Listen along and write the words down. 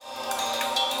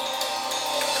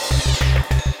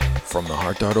From the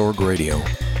Heart.org radio,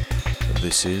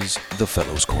 this is the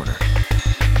Fellows Corner.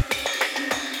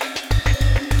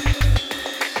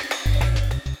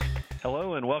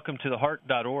 Hello and welcome to the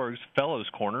Heart.org's Fellows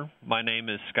Corner. My name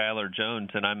is Schuyler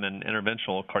Jones and I'm an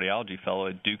interventional cardiology fellow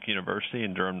at Duke University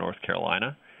in Durham, North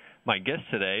Carolina. My guests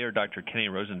today are Dr.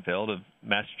 Kenneth Rosenfield of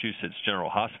Massachusetts General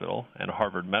Hospital and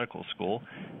Harvard Medical School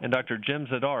and Dr. Jim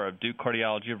Zidar of Duke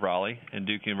Cardiology of Raleigh and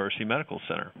Duke University Medical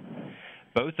Center.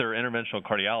 Both are interventional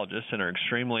cardiologists and are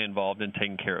extremely involved in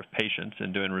taking care of patients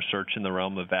and doing research in the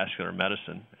realm of vascular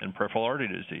medicine and peripheral artery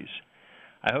disease.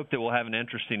 I hope that we'll have an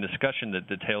interesting discussion that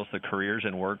details the careers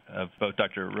and work of both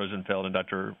Dr. Rosenfield and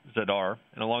Dr. Zidar,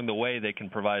 and along the way they can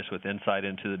provide us with insight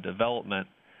into the development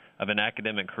of an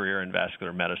academic career in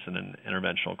vascular medicine and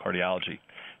interventional cardiology.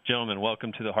 Gentlemen,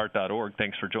 welcome to the Heart.org.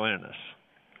 Thanks for joining us.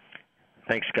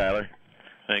 Thanks, Schuyler.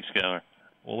 Thanks, Schuyler.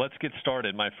 Well, let's get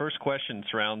started. My first question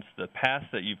surrounds the path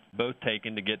that you've both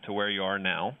taken to get to where you are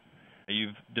now.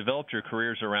 You've developed your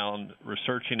careers around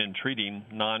researching and treating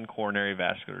non-coronary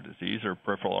vascular disease or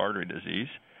peripheral artery disease,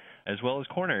 as well as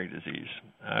coronary disease.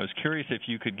 I was curious if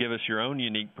you could give us your own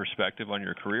unique perspective on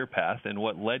your career path and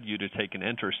what led you to take an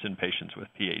interest in patients with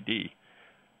PAD.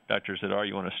 Dr. Zidar,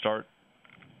 you want to start?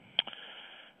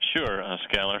 Sure,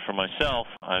 Schuyler. For myself,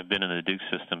 I've been in the Duke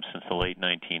system since the late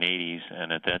 1980s,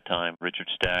 and at that time, Richard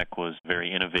Stack was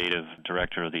very innovative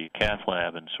director of the cath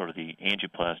lab and sort of the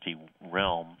angioplasty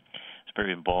realm. He's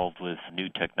very involved with new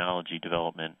technology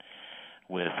development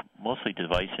with mostly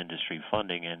device industry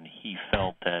funding, and he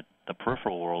felt that the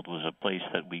peripheral world was a place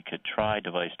that we could try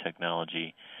device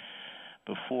technology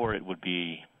before it would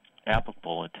be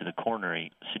applicable to the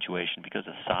coronary situation because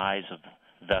of the size of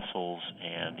vessels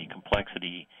and the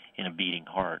complexity in a beating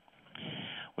heart.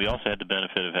 We also had the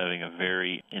benefit of having a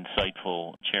very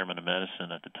insightful chairman of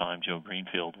medicine at the time. Joe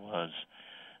Greenfield was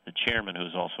the chairman, who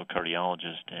was also a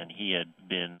cardiologist, and he had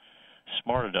been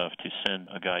smart enough to send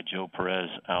a guy, Joe Perez,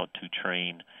 out to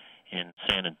train in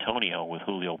San Antonio with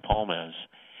Julio Palmez.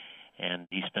 And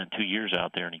he spent 2 years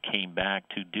out there, and he came back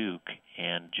to Duke,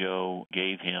 and Joe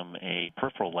gave him a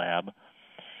peripheral lab,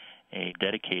 a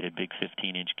dedicated big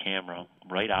 15-inch camera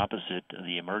right opposite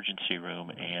the emergency room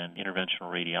and interventional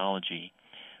radiology,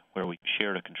 where we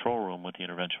shared a control room with the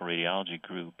interventional radiology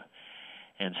group.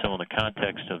 And so in the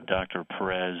context of Dr.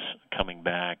 Perez coming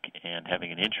back and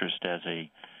having an interest as a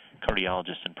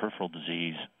cardiologist in peripheral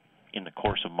disease, in the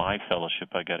course of my fellowship,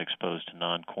 I got exposed to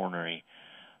non-coronary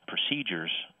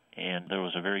procedures, and there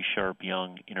was a very sharp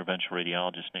young interventional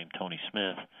radiologist named Tony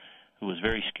Smith who was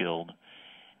very skilled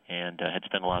and had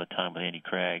spent a lot of time with Andy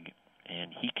Craig,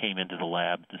 and he came into the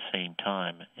lab at the same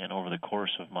time. And over the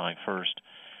course of my first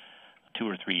 2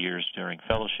 or 3 years during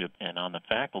fellowship and on the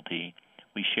faculty,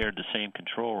 we shared the same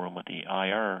control room with the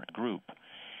IR group,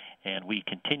 and we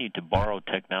continued to borrow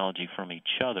technology from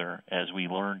each other as we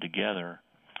learned together.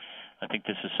 I think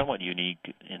this is somewhat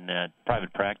unique in that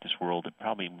private practice world, it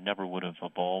probably never would have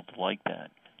evolved like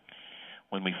that.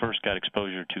 When we first got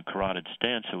exposure to carotid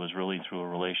stents, it was really through a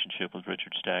relationship with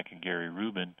Richard Stack and Gary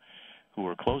Rubin, who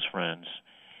were close friends,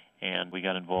 and we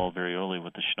got involved very early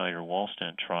with the Schneider wall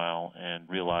stent trial and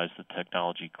realized the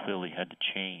technology clearly had to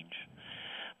change.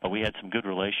 But we had some good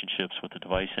relationships with the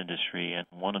device industry, and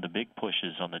one of the big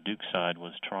pushes on the Duke side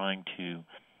was trying to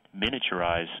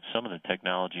miniaturize some of the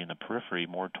technology in the periphery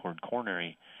more toward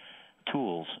coronary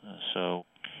tools. So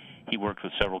he worked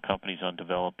with several companies on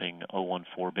developing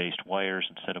 014-based wires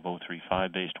instead of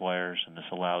 035-based wires, and this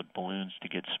allowed balloons to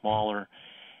get smaller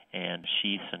and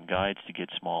sheaths and guides to get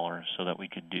smaller so that we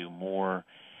could do more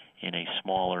in a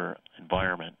smaller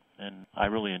environment. And I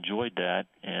really enjoyed that,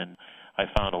 and I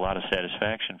found a lot of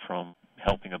satisfaction from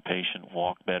helping a patient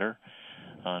walk better.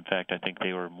 In fact, I think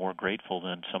they were more grateful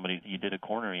than somebody you did a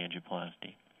coronary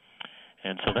angioplasty.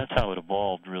 And so that's how it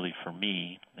evolved really for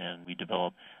me, and we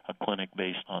developed a clinic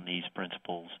based on these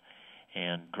principles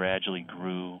and gradually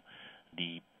grew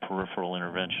the peripheral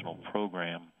interventional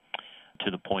program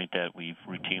to the point that we've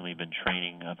routinely been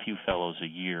training a few fellows a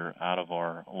year out of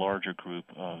our larger group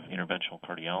of interventional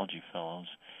cardiology fellows,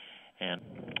 and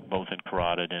both in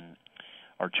carotid and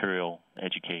arterial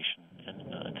education.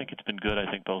 And I think it's been good, I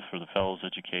think, both for the fellows'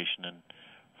 education and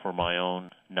for my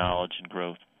own knowledge and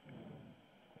growth.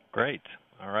 Great.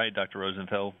 All right, Dr.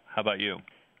 Rosenfield, how about you?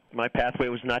 My pathway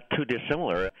was not too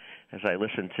dissimilar. As I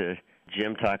listened to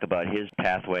Jim talk about his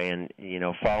pathway and,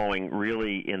 following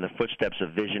really in the footsteps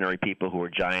of visionary people who were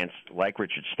giants like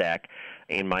Richard Stack.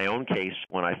 In my own case,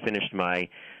 when I finished my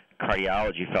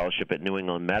cardiology fellowship at New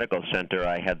England Medical Center,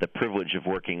 I had the privilege of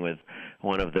working with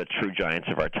one of the true giants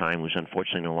of our time, who's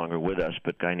unfortunately no longer with us,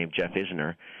 but a guy named Jeff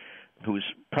Isner, who's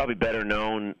probably better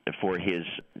known for his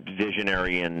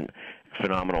visionary and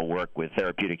phenomenal work with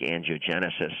therapeutic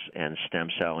angiogenesis and stem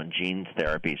cell and gene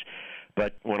therapies.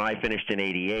 But when I finished in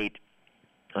 88,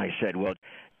 I said, well,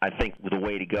 I think the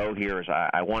way to go here is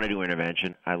I want to do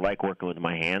intervention. I like working with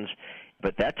my hands.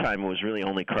 But that time it was really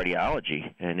only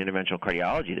cardiology and interventional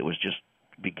cardiology that was just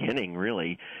beginning,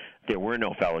 really. There were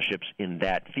no fellowships in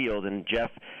that field, and Jeff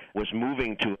was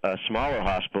moving to a smaller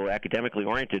hospital, academically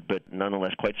oriented, but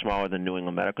nonetheless quite smaller than New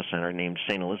England Medical Center, named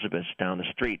St. Elizabeth's down the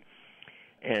street.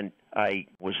 And I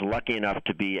was lucky enough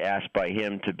to be asked by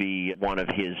him to be one of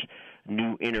his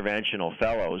new interventional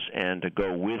fellows and to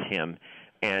go with him.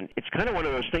 And it's kind of one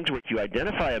of those things where if you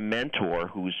identify a mentor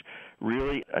who's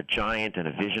really a giant and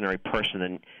a visionary person,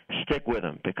 then stick with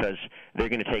them because they're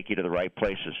going to take you to the right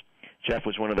places. Jeff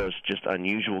was one of those just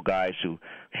unusual guys who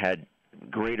had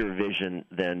greater vision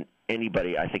than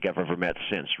anybody I think I've ever met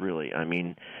since, really. I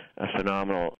mean, a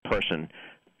phenomenal person.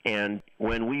 And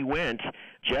when we went,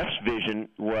 Jeff's vision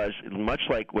was much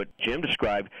like what Jim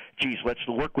described. Geez, let's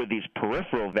work with these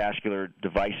peripheral vascular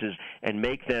devices and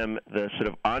make them the sort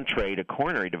of entree to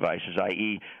coronary devices,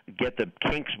 i.e. get the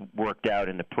kinks worked out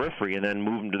in the periphery and then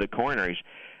move them to the coronaries.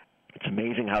 It's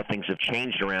amazing how things have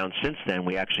changed around since then.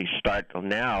 We actually start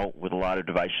now with a lot of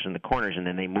devices in the coronaries, and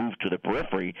then they move to the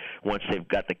periphery once they've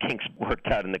got the kinks worked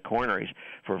out in the coronaries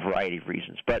for a variety of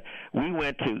reasons. But we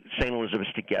went to St.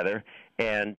 Elizabeth's together,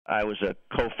 and I was a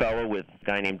co-fellow with a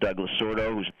guy named Doug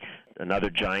Lasordo, who's another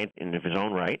giant in his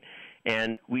own right.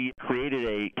 And we created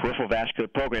a peripheral vascular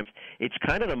program. It's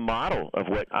kind of the model of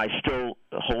what I still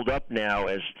hold up now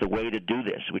as the way to do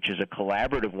this, which is a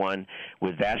collaborative one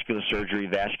with vascular surgery,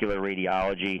 vascular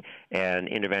radiology, and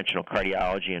interventional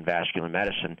cardiology and vascular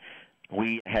medicine.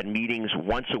 We had meetings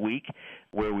once a week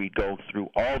where we'd go through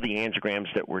all the angiograms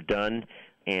that were done,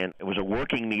 and it was a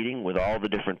working meeting with all the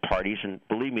different parties, and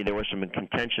believe me, there were some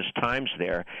contentious times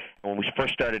there. When we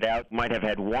first started out, might have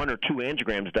had 1 or 2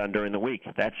 angiograms done during the week.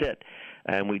 That's it.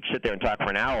 And we'd sit there and talk for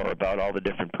an hour about all the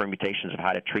different permutations of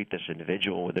how to treat this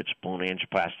individual, whether it's balloon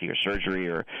angioplasty or surgery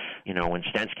or, when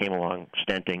stents came along,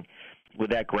 stenting. With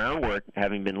that groundwork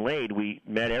having been laid, we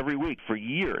met every week for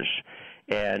years.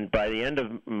 And by the end of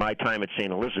my time at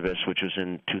St. Elizabeth's, which was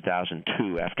in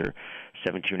 2002, after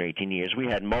 17 or 18 years, we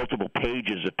had multiple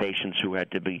pages of patients who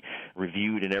had to be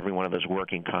reviewed in every one of those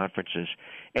working conferences.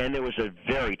 And there was a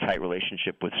very tight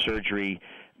relationship with surgery,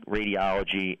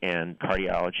 radiology, and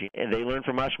cardiology. And they learned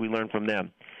from us, we learned from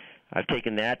them. I've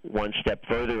taken that one step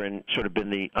further and sort of been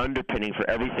the underpinning for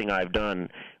everything I've done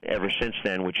ever since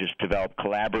then, which is develop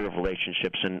collaborative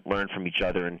relationships and learn from each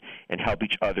other and help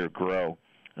each other grow.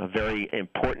 A very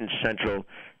important central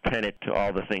tenet to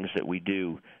all the things that we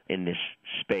do in this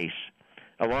space.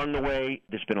 Along the way,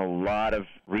 there's been a lot of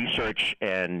research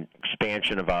and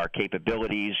expansion of our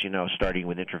capabilities, starting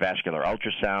with intravascular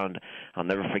ultrasound. I'll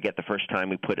never forget the first time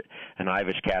we put an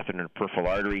IVUS catheter in a peripheral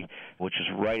artery, which is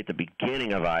right at the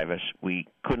beginning of IVUS. We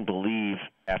couldn't believe,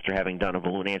 after having done a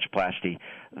balloon angioplasty,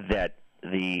 that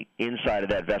the inside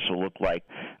of that vessel looked like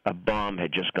a bomb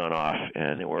had just gone off,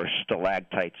 and there were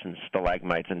stalactites and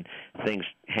stalagmites and things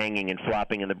hanging and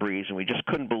flopping in the breeze, and we just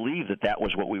couldn't believe that that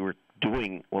was what we were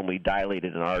doing when we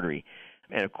dilated an artery.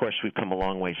 And, of course, we've come a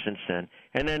long way since then.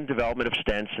 And then development of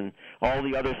stents and all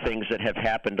the other things that have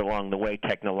happened along the way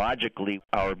technologically.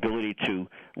 Our ability to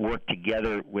work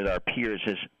together with our peers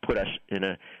has put us in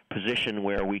a position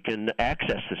where we can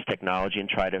access this technology and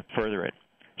try to further it.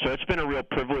 So it's been a real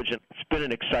privilege, and it's been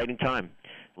an exciting time.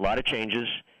 A lot of changes,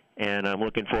 and I'm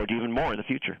looking forward to even more in the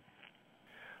future.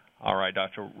 All right,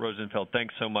 Dr. Rosenfield,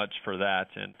 thanks so much for that,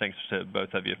 and thanks to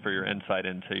both of you for your insight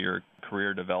into your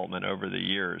career development over the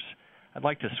years. I'd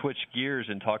like to switch gears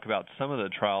and talk about some of the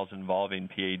trials involving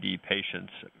PAD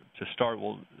patients. To start,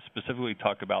 we'll specifically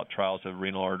talk about trials of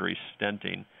renal artery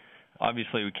stenting.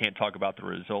 Obviously, we can't talk about the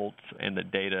results and the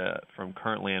data from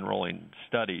currently enrolling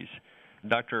studies.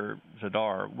 Dr.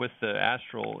 Zidar, with the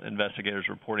Astral investigators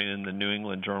reporting in the New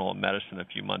England Journal of Medicine a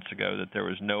few months ago that there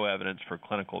was no evidence for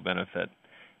clinical benefit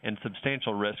and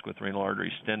substantial risk with renal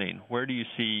artery stenting, where do you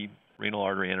see renal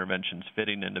artery interventions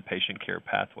fitting into patient care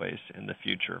pathways in the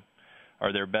future?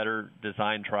 Are there better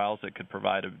designed trials that could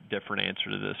provide a different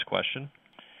answer to this question?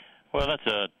 Well, that's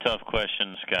a tough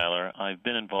question, Schuyler. I've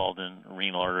been involved in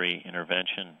renal artery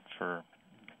intervention for,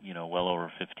 well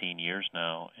over 15 years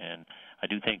now, and I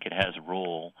do think it has a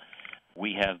role.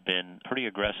 We have been pretty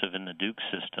aggressive in the Duke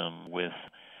system with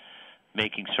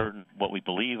making certain what we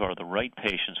believe are the right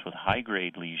patients with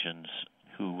high-grade lesions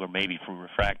who are maybe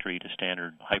refractory to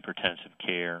standard hypertensive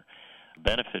care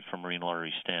benefit from renal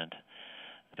artery stent.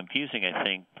 Confusing, I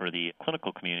think, for the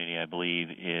clinical community, I believe,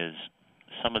 is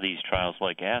some of these trials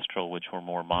like Astral, which were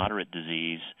more moderate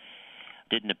disease,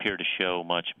 didn't appear to show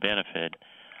much benefit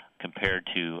compared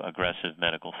to aggressive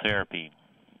medical therapy.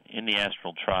 In the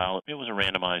Astral trial, it was a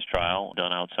randomized trial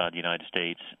done outside the United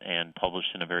States and published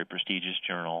in a very prestigious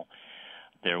journal.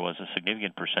 There was a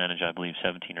significant percentage, I believe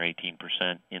 17 or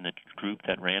 18%, in the group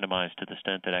that randomized to the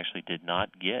stent that actually did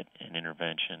not get an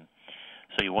intervention.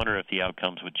 So you wonder if the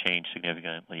outcomes would change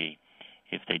significantly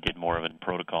if they did more of a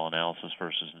protocol analysis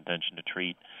versus intention to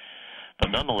treat.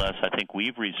 But nonetheless, I think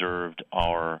we've reserved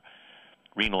our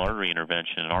renal artery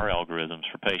intervention and our algorithms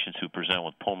for patients who present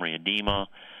with pulmonary edema,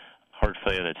 heart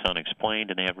failure that's unexplained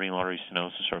and they have renal artery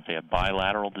stenosis, or if they have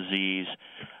bilateral disease,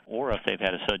 or if they've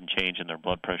had a sudden change in their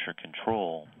blood pressure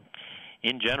control.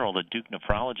 In general, the Duke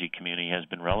nephrology community has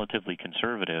been relatively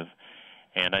conservative,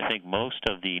 and I think most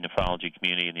of the nephrology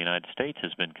community in the United States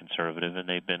has been conservative, and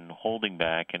they've been holding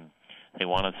back, and they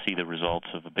want to see the results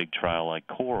of a big trial like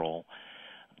Coral,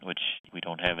 which we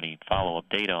don't have any follow-up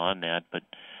data on that, but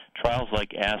trials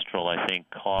like Astral, I think,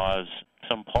 cause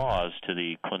some pause to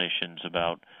the clinicians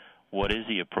about what is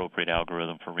the appropriate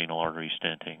algorithm for renal artery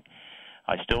stenting.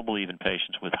 I still believe in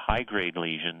patients with high-grade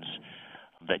lesions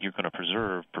that you're going to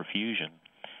preserve perfusion.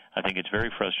 I think it's very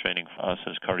frustrating for us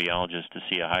as cardiologists to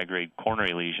see a high-grade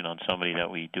coronary lesion on somebody that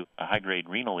we do, a high-grade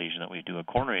renal lesion that we do a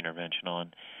coronary intervention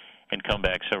on, and come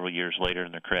back several years later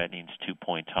and their creatinine's 2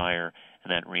 points higher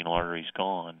and that renal artery's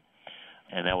gone.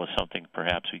 And that was something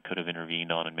perhaps we could have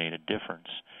intervened on and made a difference.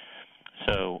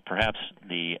 So perhaps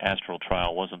the Astral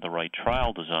trial wasn't the right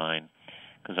trial design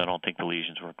because I don't think the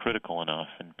lesions were critical enough,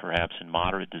 and perhaps in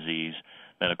moderate disease,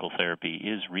 medical therapy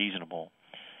is reasonable.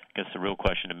 I guess the real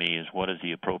question to me is what is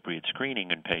the appropriate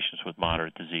screening in patients with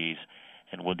moderate disease,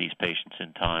 and would these patients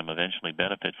in time eventually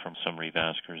benefit from some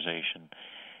revascularization,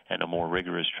 and a more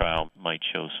rigorous trial might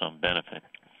show some benefit.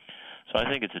 So I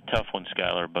think it's a tough one,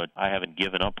 Schuyler, but I haven't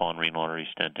given up on renal artery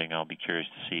stenting. I'll be curious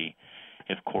to see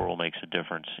if Coral makes a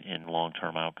difference in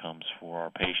long-term outcomes for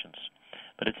our patients.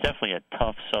 But it's definitely a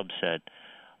tough subset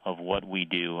of what we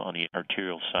do on the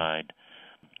arterial side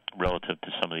relative to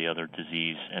some of the other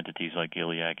disease entities like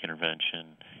iliac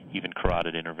intervention, even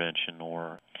carotid intervention,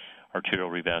 or arterial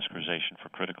revascularization for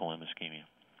critical ischemia.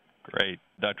 Great.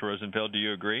 Dr. Rosenfield, do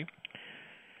you agree?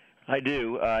 I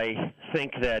do. I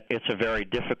think that it's a very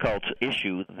difficult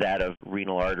issue, that of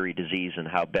renal artery disease and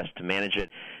how best to manage it,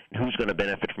 and who's going to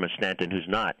benefit from a stent and who's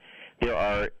not. There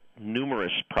are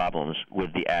numerous problems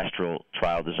with the Astral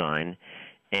trial design,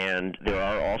 and there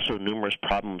are also numerous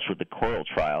problems with the Coral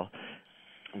trial.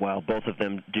 While both of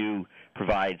them do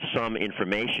provide some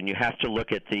information, you have to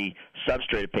look at the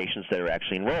substrate of patients that are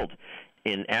actually enrolled.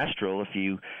 In Astral, if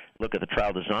you look at the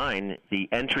trial design, the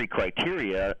entry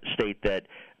criteria state that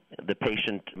the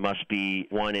patient must be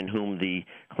one in whom the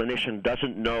clinician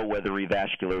doesn't know whether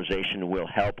revascularization will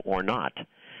help or not,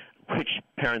 which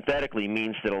parenthetically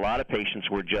means that a lot of patients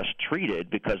were just treated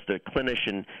because the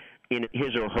clinician, in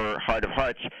his or her heart of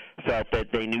hearts, felt that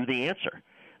they knew the answer,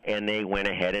 and they went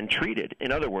ahead and treated.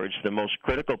 In other words, the most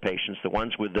critical patients, the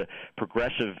ones with the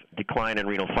progressive decline in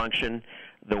renal function,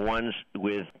 the ones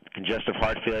with congestive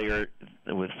heart failure,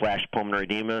 with flash pulmonary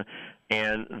edema,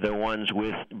 and the ones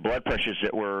with blood pressures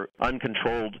that were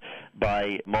uncontrolled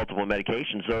by multiple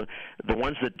medications. So the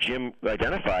ones that Jim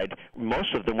identified,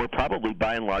 most of them were probably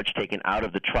by and large taken out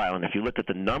of the trial. And if you look at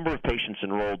the number of patients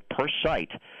enrolled per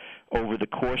site over the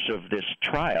course of this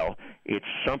trial, it's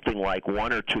something like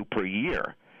 1 or 2 per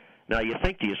year. Now you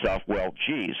think to yourself, well,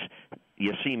 geez,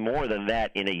 you see more than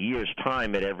that in a year's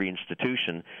time at every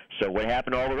institution. So what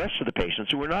happened to all the rest of the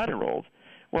patients who were not enrolled?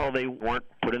 Well, they weren't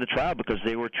put in the trial because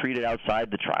they were treated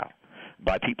outside the trial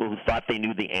by people who thought they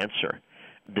knew the answer.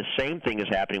 The same thing is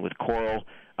happening with Coral.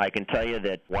 I can tell you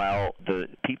that while the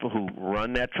people who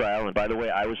run that trial, and by the way,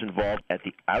 I was involved at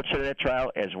the outset of that trial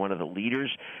as one of the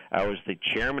leaders. I was the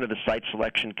chairman of the site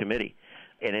selection committee.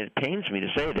 And it pains me to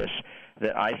say this,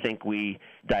 that I think we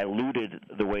diluted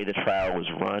the way the trial was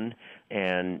run,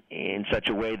 and in such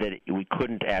a way that we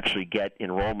couldn't actually get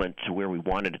enrollment to where we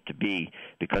wanted it to be,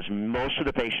 because most of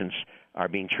the patients are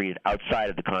being treated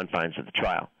outside of the confines of the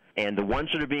trial. And the ones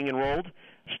that are being enrolled,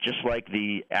 just like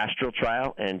the Astral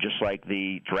trial and just like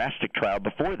the Drastic trial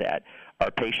before that,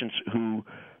 are patients who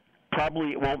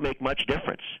probably won't make much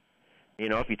difference. You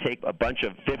know, if you take a bunch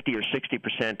of 50 or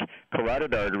 60%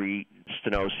 carotid artery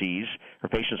stenoses, or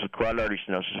patients with carotid artery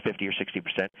stenosis, 50 or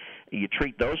 60%, you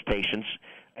treat those patients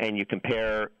and you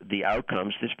compare the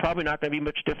outcomes, there's probably not going to be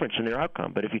much difference in their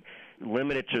outcome. But if you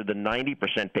limit it to the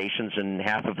 90% patients and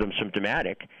half of them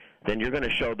symptomatic, then you're going to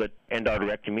show that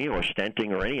endarterectomy or stenting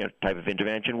or any type of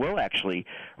intervention will actually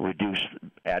reduce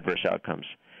adverse outcomes.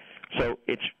 So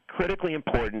it's critically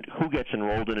important who gets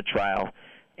enrolled in a trial,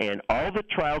 and all the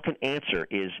trial can answer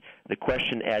is the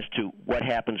question as to what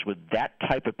happens with that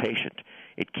type of patient.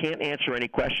 It can't answer any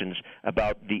questions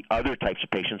about the other types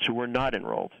of patients who were not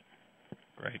enrolled.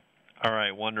 Great. All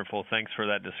right, wonderful. Thanks for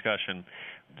that discussion.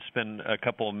 Spend a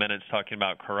couple of minutes talking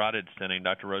about carotid stenting.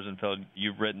 Dr. Rosenfield,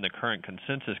 you've written the current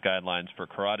consensus guidelines for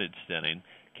carotid stenting.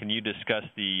 Can you discuss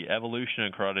the evolution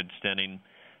of carotid stenting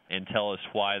and tell us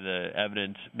why the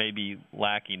evidence may be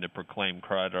lacking to proclaim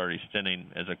carotid artery stenting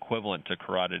as equivalent to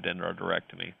carotid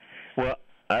endarterectomy? Well,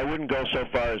 I wouldn't go so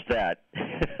far as that,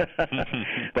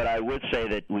 but I would say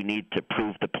that we need to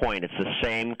prove the point. It's the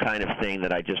same kind of thing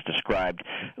that I just described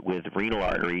with renal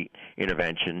artery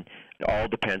intervention. It all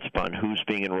depends upon who's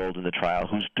being enrolled in the trial,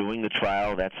 who's doing the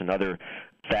trial. That's another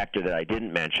factor that I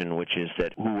didn't mention, which is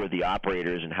that who are the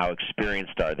operators and how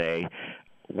experienced are they?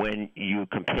 When you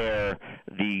compare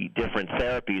the different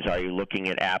therapies, are you looking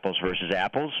at apples versus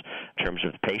apples in terms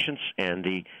of the patients and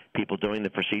the people doing the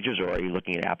procedures, or are you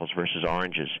looking at apples versus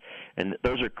oranges? And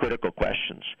those are critical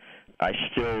questions. I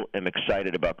still am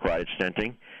excited about carotid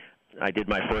stenting. I did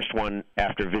my first one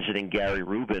after visiting Gary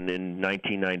Rubin in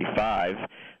 1995,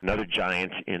 another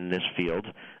giant in this field.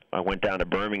 I went down to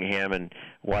Birmingham and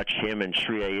watched him and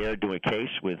Sri Ayer do a case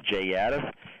with Jay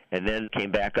Yadav, and then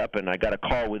came back up, and I got a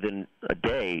call within a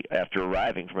day after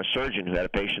arriving from a surgeon who had a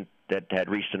patient that had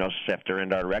restenosis after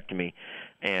endarterectomy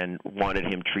and wanted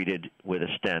him treated with a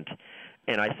stent.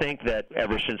 And I think that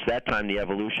ever since that time, the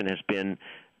evolution has been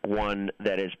one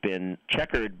that has been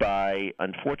checkered by,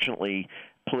 unfortunately,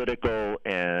 political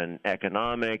and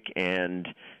economic and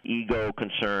ego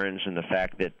concerns, and the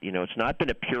fact that, it's not been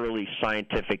a purely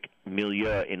scientific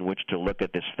milieu in which to look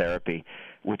at this therapy,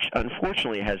 which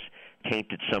unfortunately has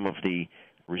tainted some of the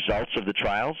results of the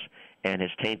trials and has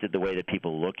tainted the way that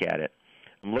people look at it.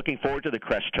 I'm looking forward to the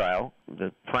CREST trial.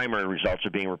 The primary results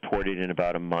are being reported in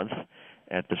about a month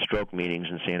at the stroke meetings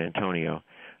in San Antonio.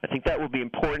 I think that will be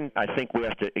important. I think we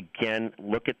have to, again,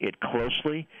 look at it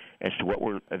closely as to what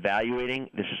we're evaluating.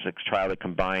 This is a trial that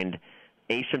combined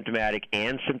asymptomatic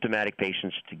and symptomatic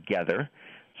patients together.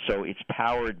 So it's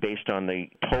powered based on the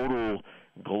total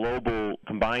global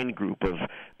combined group of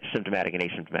symptomatic and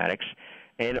asymptomatics.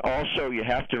 And also you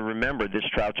have to remember this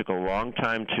trial took a long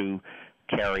time to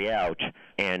carry out,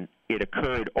 and it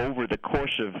occurred over the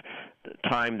course of the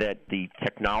time that the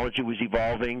technology was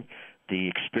evolving, the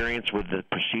experience with the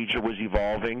procedure was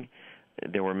evolving.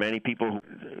 There were many people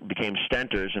who became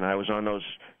stenters, and I was on those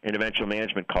interventional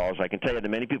management calls. I can tell you that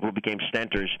many people who became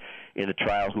stenters in the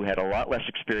trial who had a lot less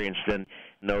experience than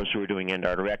those who were doing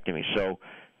endarterectomy. So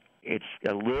it's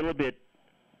a little bit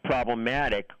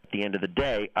problematic at the end of the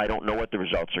day. I don't know what the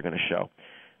results are going to show.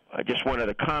 Just one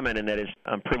other comment, and that is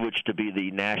I'm privileged to be the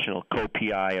national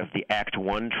co-PI of the Act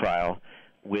 1 trial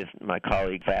with my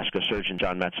colleague, vascular surgeon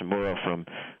John Matsumura from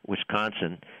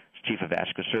Wisconsin, chief of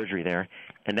vascular surgery there.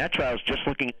 And that trial is just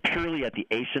looking purely at the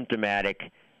asymptomatic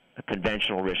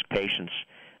conventional risk patients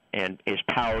and is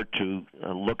powered to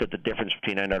look at the difference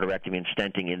between endarterectomy and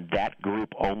stenting in that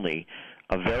group only.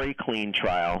 A very clean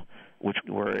trial, which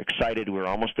we're excited. We're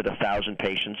almost at 1,000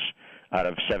 patients out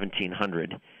of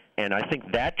 1,700. And I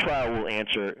think that trial will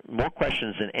answer more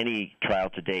questions than any trial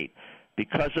to date,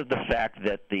 because of the fact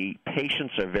that the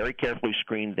patients are very carefully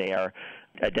screened. They are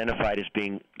identified as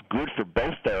being good for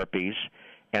both therapies,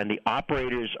 and the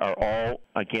operators are all,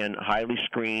 again, highly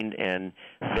screened and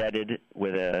vetted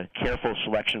with a careful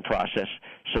selection process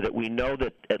so that we know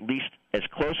that at least as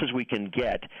close as we can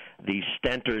get, these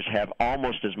stenters have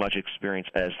almost as much experience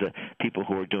as the people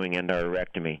who are doing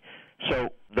endarterectomy. So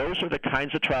those are the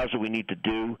kinds of trials that we need to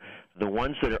do. The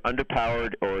ones that are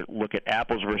underpowered or look at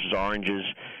apples versus oranges,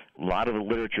 a lot of the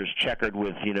literature is checkered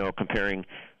with, comparing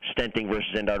stenting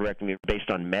versus endarterectomy based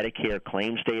on Medicare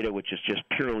claims data, which is just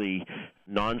purely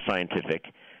non-scientific.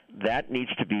 That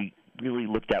needs to be really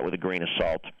looked at with a grain of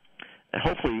salt. And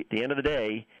hopefully, at the end of the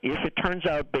day, if it turns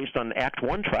out based on the Act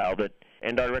 1 trial that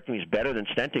endarterectomy is better than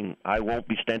stenting, I won't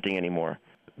be stenting anymore.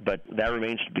 But that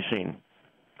remains to be seen.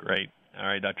 Great. All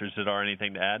right, Dr. Zidar,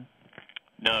 anything to add?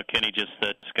 No, Kenny, just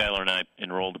that Schuyler and I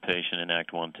enrolled a patient in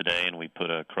Act 1 today, and we put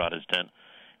a carotid stent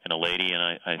in a lady,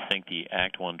 and I think the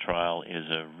Act 1 trial is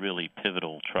a really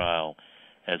pivotal trial,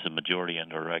 as the majority of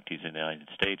endarterectomies in the United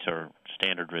States are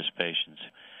standard risk patients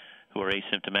who are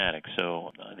asymptomatic.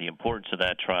 So the importance of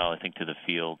that trial, I think, to the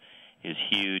field is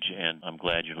huge, and I'm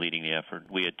glad you're leading the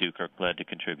effort. We at Duke are glad to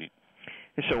contribute.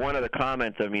 So one other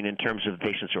comment, in terms of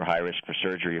patients who are high risk for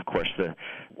surgery, of course, the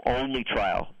only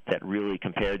trial that really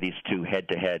compared these two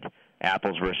head-to-head,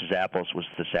 apples versus apples, was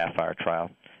the Sapphire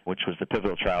trial, which was the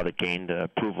pivotal trial that gained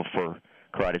approval for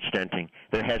carotid stenting.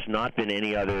 There has not been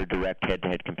any other direct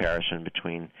head-to-head comparison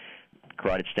between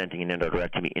carotid stenting and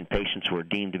endarterectomy in patients who are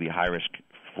deemed to be high risk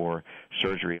for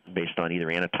surgery based on either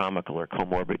anatomical or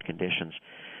comorbid conditions.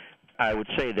 I would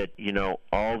say that,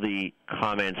 all the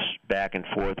comments back and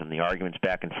forth and the arguments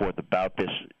back and forth about this,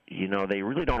 they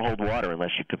really don't hold water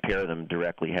unless you compare them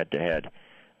directly head-to-head,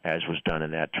 as was done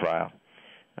in that trial.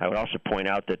 I would also point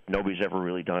out that nobody's ever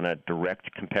really done a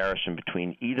direct comparison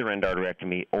between either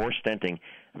endarterectomy or stenting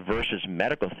versus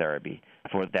medical therapy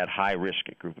for that high-risk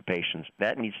group of patients.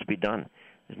 That needs to be done.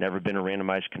 There's never been a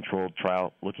randomized controlled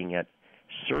trial looking at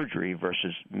surgery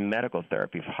versus medical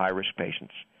therapy for high-risk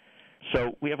patients.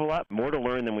 So we have a lot more to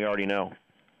learn than we already know.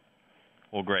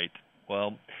 Well, great.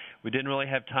 Well, we didn't really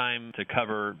have time to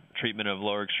cover treatment of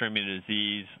lower extremity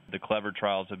disease. The CLEVER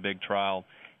trial is a big trial.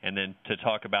 And then to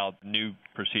talk about new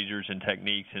procedures and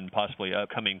techniques and possibly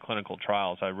upcoming clinical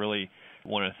trials. I really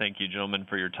want to thank you, gentlemen,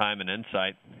 for your time and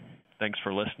insight. Thanks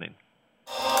for listening.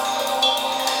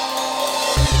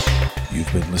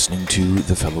 You've been listening to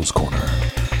The Fellows Corner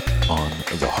on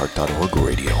the Heart.org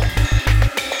radio.